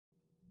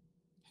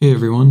Hey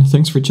everyone,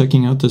 thanks for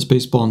checking out this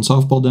baseball and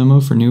softball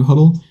demo for new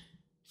Hudl.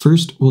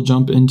 First, we'll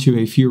jump into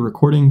a few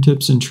recording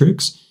tips and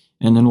tricks,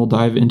 and then we'll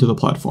dive into the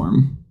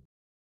platform.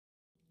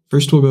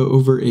 First, we'll go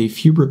over a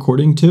few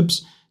recording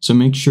tips, so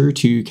make sure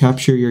to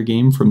capture your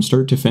game from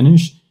start to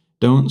finish.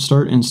 Don't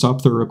start and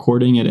stop the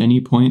recording at any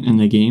point in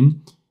the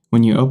game.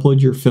 When you upload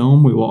your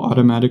film, we will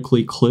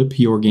automatically clip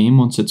your game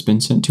once it's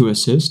been sent to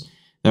Assist.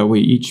 That way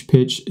each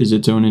pitch is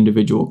its own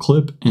individual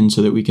clip, and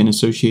so that we can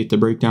associate the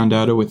breakdown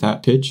data with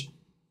that pitch.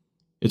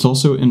 It's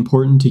also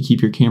important to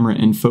keep your camera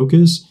in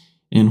focus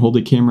and hold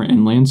the camera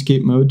in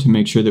landscape mode to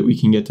make sure that we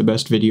can get the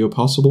best video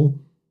possible.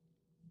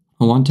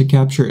 I want to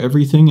capture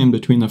everything in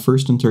between the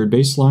first and third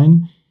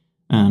baseline.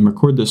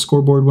 Record the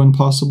scoreboard when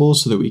possible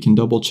so that we can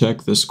double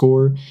check the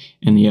score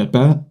and the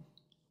at-bat.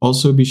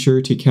 Also be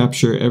sure to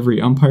capture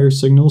every umpire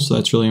signal, so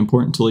that's really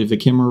important to leave the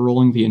camera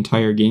rolling the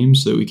entire game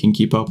so that we can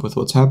keep up with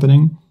what's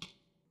happening.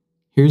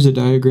 Here's a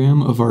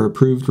diagram of our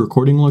approved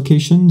recording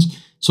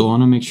locations, so I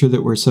want to make sure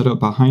that we're set up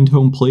behind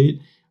home plate.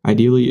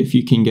 Ideally, if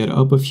you can get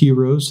up a few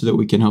rows so that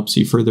we can help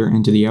see further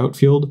into the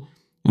outfield,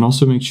 and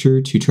also make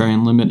sure to try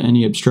and limit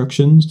any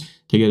obstructions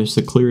to get us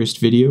the clearest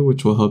video,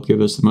 which will help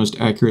give us the most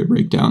accurate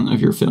breakdown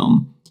of your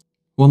film.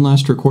 One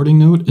last recording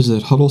note is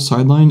that Hudl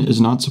Sideline is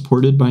not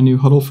supported by new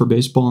Hudl for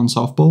baseball and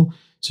softball,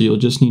 so you'll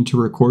just need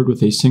to record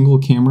with a single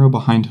camera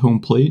behind home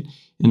plate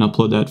and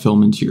upload that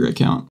film into your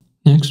account.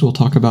 Next, we'll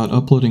talk about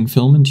uploading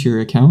film into your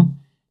account.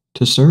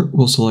 To start,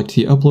 we'll select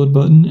the Upload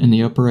button in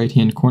the upper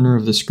right-hand corner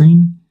of the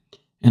screen.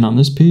 And on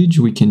this page,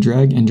 we can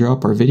drag and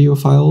drop our video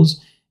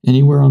files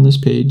anywhere on this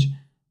page,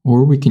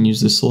 or we can use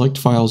the Select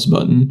Files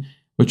button,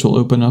 which will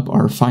open up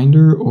our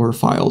Finder or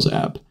Files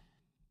app.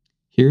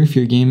 Here, if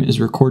your game is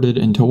recorded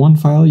into one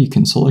file, you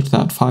can select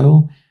that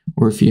file,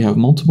 or if you have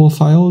multiple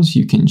files,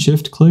 you can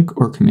Shift-click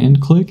or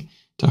Command-click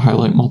to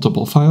highlight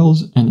multiple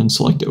files and then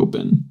select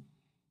Open.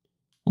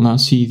 We'll now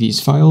see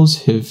these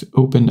files have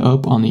opened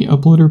up on the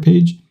Uploader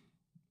page.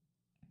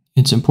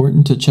 It's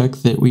important to check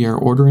that we are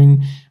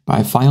ordering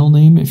by file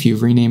name if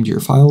you've renamed your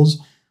files,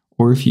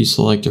 or if you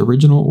select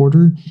original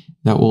order,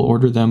 that will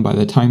order them by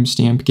the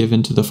timestamp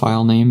given to the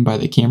file name by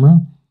the camera.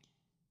 And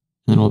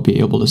then we'll be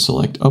able to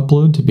select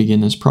Upload to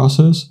begin this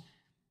process.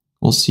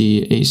 We'll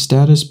see a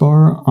status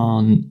bar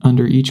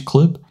under each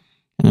clip,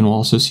 and then we'll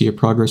also see a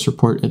progress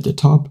report at the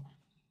top.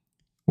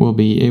 We'll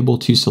be able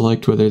to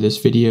select whether this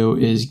video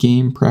is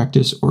game,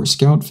 practice, or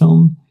scout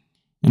film,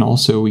 and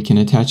also we can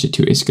attach it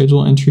to a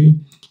schedule entry.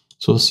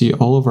 So we'll see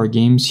all of our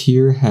games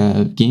here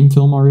have game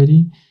film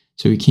already,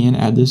 so we can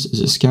add this as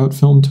a scout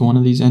film to one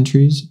of these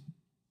entries.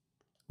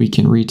 We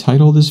can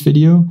retitle this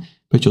video,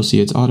 but you'll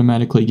see it's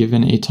automatically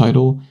given a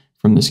title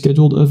from the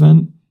scheduled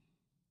event.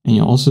 And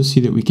you'll also see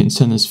that we can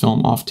send this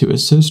film off to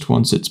Assist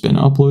once it's been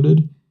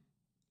uploaded.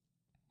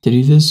 To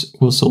do this,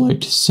 we'll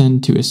select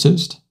Send to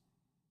Assist.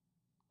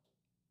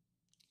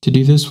 To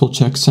do this, we'll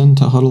check Send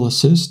to Hudl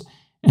Assist,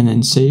 and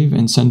then Save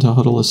and Send to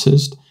Hudl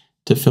Assist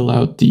to fill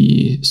out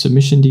the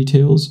submission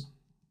details.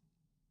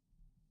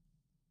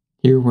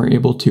 Here we're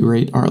able to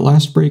rate our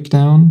last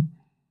breakdown,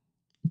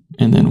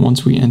 and then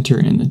once we enter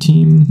in the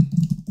team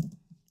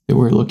that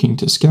we're looking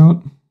to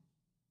scout,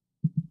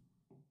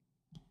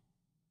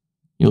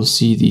 you'll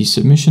see the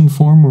submission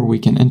form where we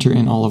can enter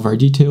in all of our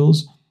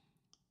details.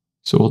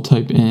 So we'll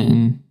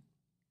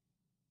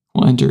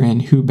enter in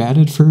who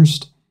batted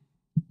first,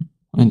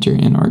 enter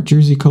in our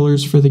jersey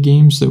colors for the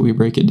game so that we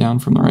break it down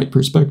from the right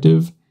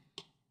perspective.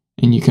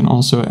 And you can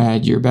also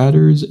add your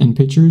batters and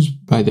pitchers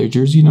by their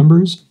jersey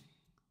numbers.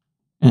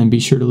 And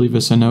be sure to leave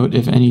us a note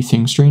if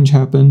anything strange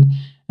happened,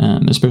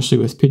 especially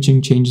with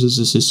pitching changes.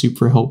 This is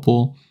super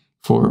helpful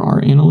for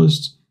our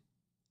analysts.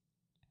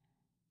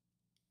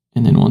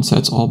 And then once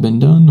that's all been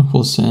done,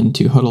 we'll send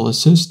to Hudl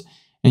Assist,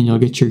 and you'll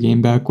get your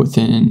game back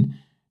within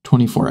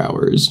 24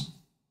 hours.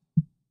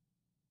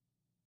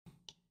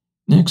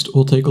 Next,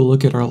 we'll take a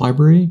look at our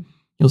library.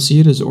 You'll see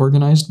it is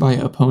organized by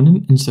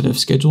opponent instead of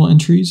schedule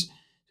entries.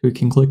 So we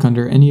can click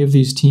under any of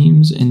these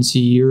teams and see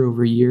year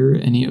over year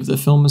any of the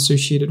film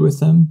associated with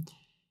them.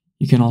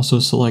 You can also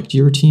select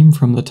your team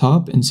from the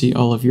top and see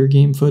all of your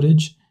game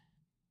footage.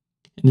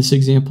 In this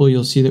example,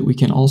 you'll see that we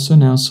can also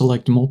now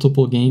select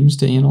multiple games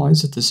to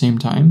analyze at the same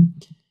time.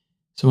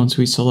 So once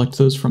we select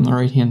those from the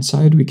right-hand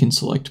side, we can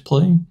select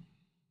Play.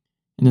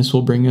 And this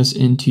will bring us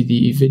into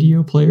the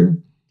video player.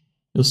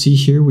 You'll see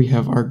here we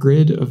have our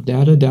grid of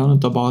data down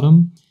at the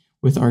bottom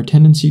with our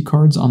tendency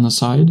cards on the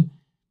side.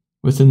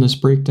 Within this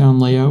breakdown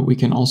layout, we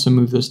can also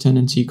move those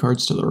tendency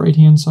cards to the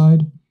right-hand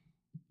side.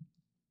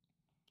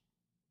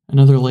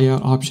 Another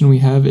layout option we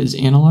have is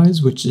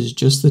Analyze, which is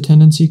just the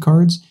tendency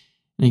cards.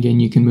 And again,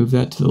 you can move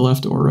that to the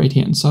left or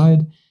right-hand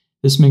side.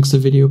 This makes the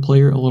video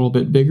player a little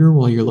bit bigger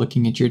while you're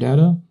looking at your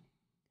data.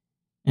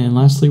 And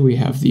lastly, we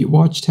have the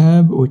Watch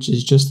tab, which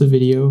is just the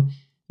video.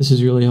 This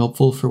is really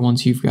helpful for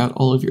once you've got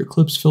all of your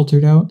clips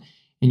filtered out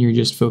and you're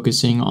just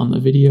focusing on the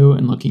video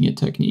and looking at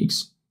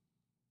techniques.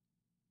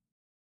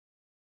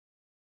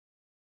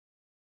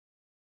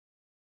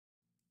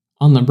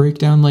 On the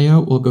breakdown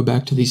layout, we'll go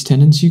back to these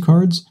tendency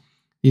cards.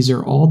 These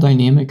are all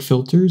dynamic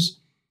filters.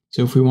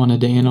 So if we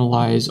wanted to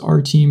analyze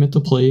our team at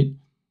the plate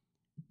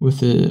with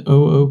the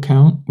 0-0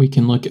 count, we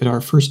can look at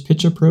our first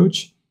pitch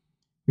approach.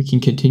 We can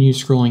continue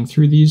scrolling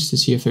through these to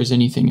see if there's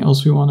anything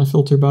else we want to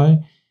filter by.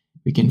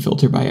 We can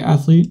filter by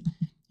athlete,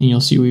 and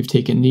you'll see we've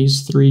taken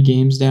these 3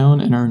 games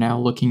down and are now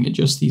looking at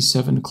just these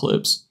 7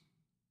 clips.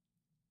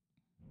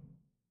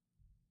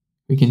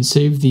 We can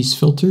save these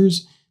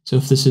filters, so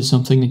if this is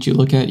something that you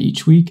look at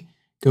each week,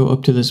 go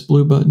up to this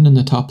blue button in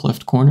the top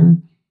left corner,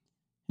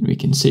 and we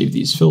can save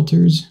these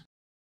filters.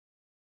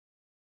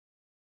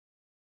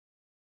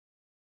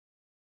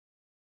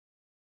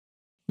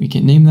 We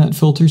can name that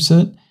filter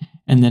set,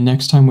 and then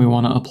next time we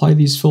want to apply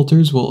these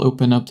filters, we'll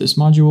open up this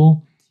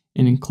module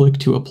and click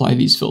to apply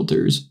these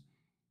filters.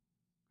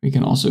 We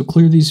can also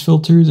clear these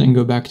filters and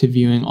go back to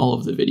viewing all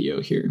of the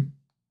video here.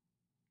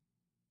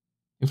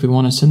 If we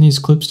want to send these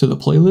clips to the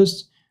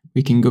playlist,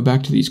 we can go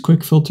back to these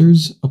quick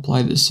filters,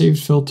 apply the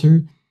saved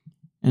filter,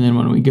 and then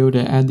when we go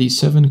to add these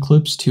 7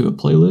 clips to a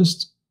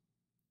playlist,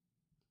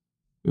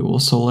 we will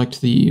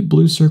select the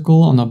blue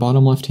circle on the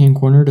bottom left-hand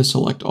corner to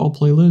select all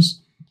playlists.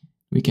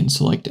 We can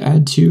select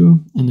Add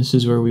To, and this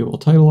is where we will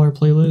title our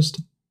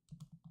playlist.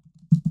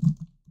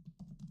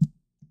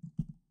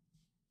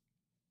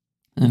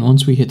 And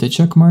once we hit the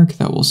check mark,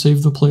 that will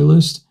save the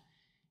playlist.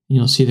 And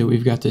you'll see that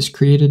we've got this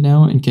created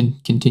now and can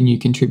continue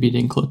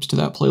contributing clips to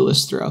that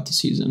playlist throughout the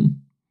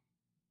season.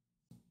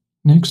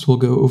 Next, we'll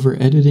go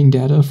over editing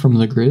data from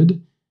the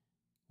grid.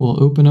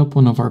 We'll open up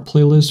one of our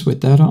playlists with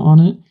data on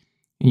it,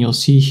 and you'll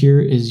see here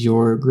is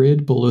your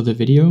grid below the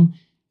video.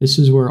 This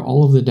is where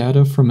all of the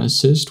data from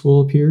assist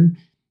will appear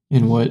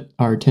and what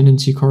our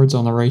tendency cards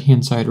on the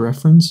right-hand side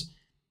reference.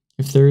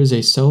 If there is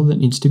a cell that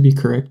needs to be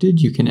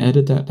corrected, you can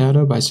edit that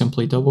data by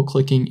simply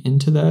double-clicking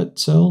into that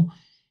cell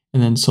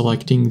and then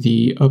selecting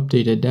the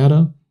updated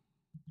data.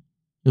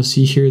 You'll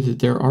see here that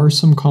there are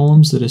some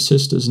columns that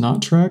assist does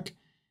not track,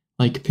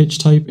 like pitch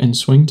type and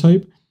swing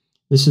type.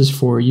 This is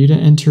for you to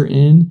enter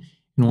in,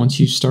 and once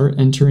you start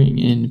entering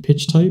in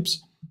pitch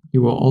types,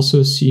 you will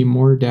also see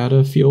more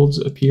data fields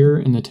appear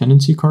in the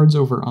tendency cards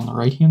over on the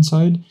right-hand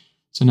side.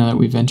 So now that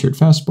we've entered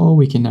fastball,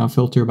 we can now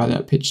filter by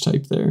that pitch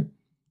type there.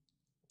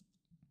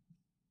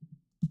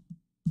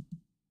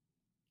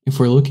 If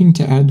we're looking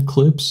to add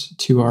clips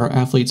to our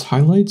athlete's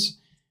highlights,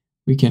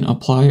 we can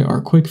apply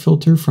our quick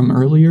filter from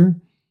earlier.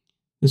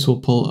 This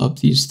will pull up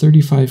these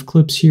 35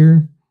 clips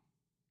here.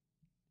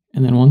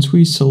 And then once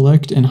we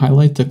select and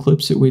highlight the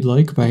clips that we'd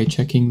like by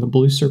checking the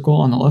blue circle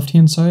on the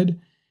left-hand side,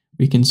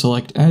 we can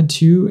select Add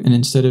To, and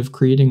instead of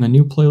creating a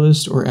new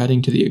playlist or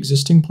adding to the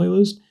existing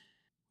playlist,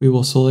 we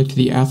will select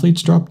the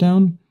athletes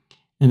dropdown,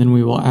 and then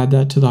we will add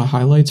that to the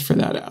highlights for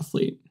that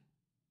athlete.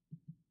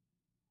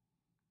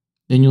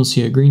 Then you'll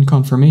see a green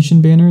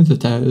confirmation banner that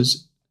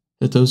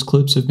those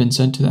clips have been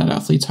sent to that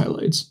athlete's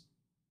highlights.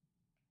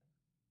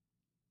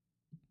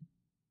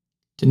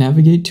 To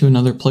navigate to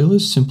another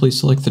playlist, simply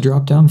select the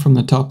dropdown from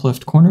the top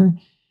left corner.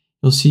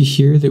 You'll see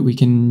here that we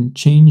can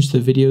change the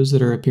videos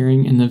that are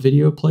appearing in the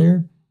video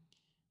player.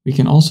 We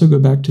can also go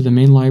back to the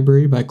main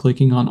library by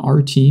clicking on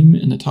Our Team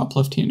in the top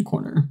left-hand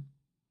corner.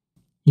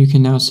 You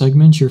can now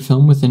segment your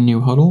film within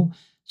New Hudl,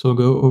 so we'll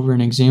go over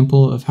an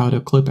example of how to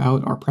clip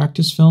out our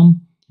practice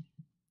film.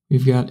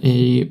 We've got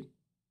a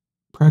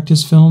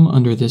practice film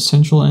under this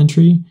central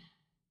entry,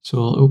 so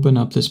we'll open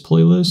up this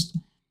playlist.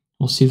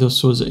 We'll see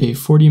this was a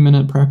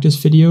 40-minute practice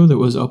video that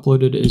was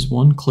uploaded as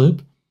one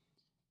clip.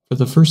 For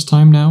the first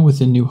time now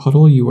within New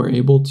Hudl, you are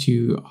able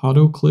to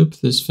auto-clip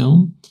this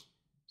film.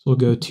 So we'll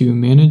go to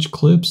Manage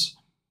Clips,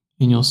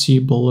 and you'll see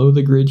below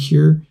the grid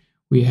here,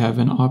 we have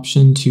an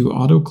option to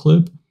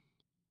auto-clip.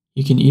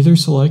 You can either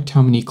select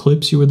how many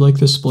clips you would like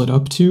this split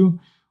up to,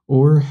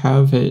 or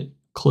have it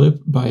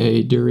clip by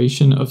a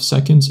duration of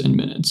seconds and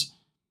minutes.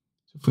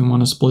 If we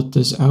want to split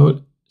this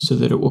out so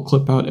that it will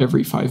clip out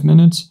every 5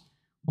 minutes,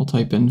 we'll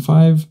type in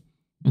 5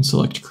 and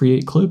select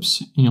Create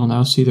Clips, and you'll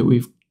now see that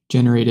we've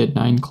generated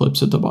 9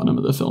 clips at the bottom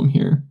of the film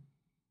here.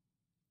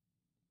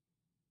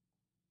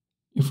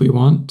 If we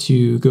want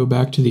to go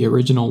back to the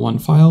original one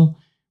file,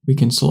 we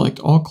can select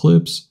all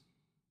clips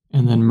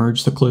and then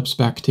merge the clips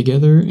back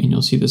together, and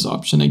you'll see this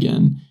option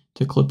again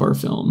to clip our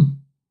film.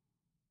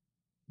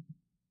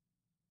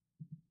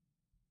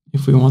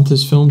 If we want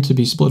this film to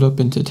be split up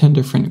into 10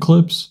 different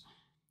clips,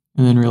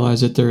 and then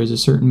realize that there is a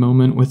certain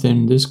moment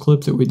within this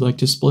clip that we'd like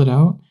to split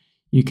out,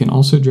 you can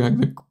also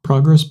drag the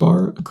progress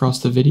bar across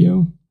the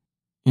video.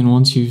 And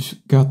once you've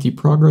got the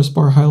progress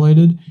bar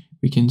highlighted,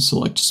 we can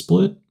select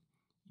Split.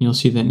 You'll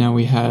see that now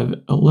we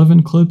have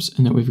 11 clips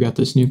and that we've got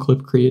this new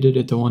clip created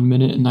at the 1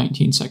 minute and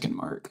 19 second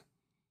mark.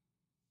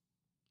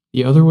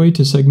 The other way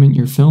to segment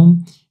your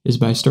film is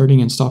by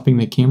starting and stopping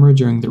the camera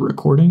during the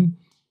recording.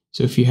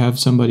 So if you have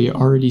somebody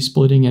already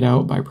splitting it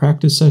out by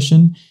practice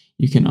session,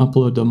 you can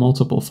upload the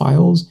multiple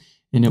files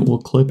and it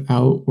will clip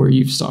out where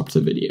you've stopped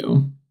the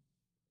video.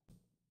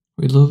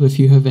 We'd love if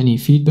you have any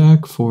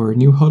feedback for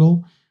New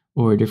Hudl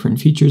or different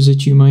features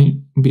that you might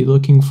be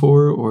looking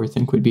for or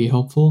think would be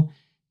helpful,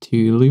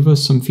 to leave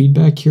us some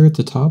feedback here at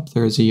the top.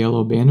 There is a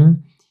yellow banner.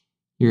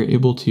 You're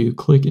able to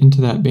click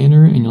into that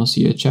banner and you'll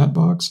see a chat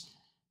box.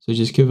 So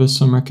just give us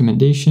some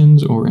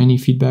recommendations or any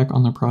feedback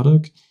on the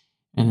product,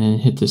 and then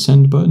hit the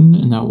send button,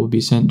 and that will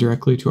be sent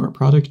directly to our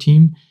product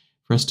team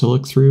for us to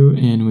look through,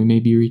 and we may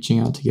be reaching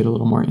out to get a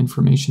little more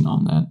information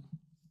on that.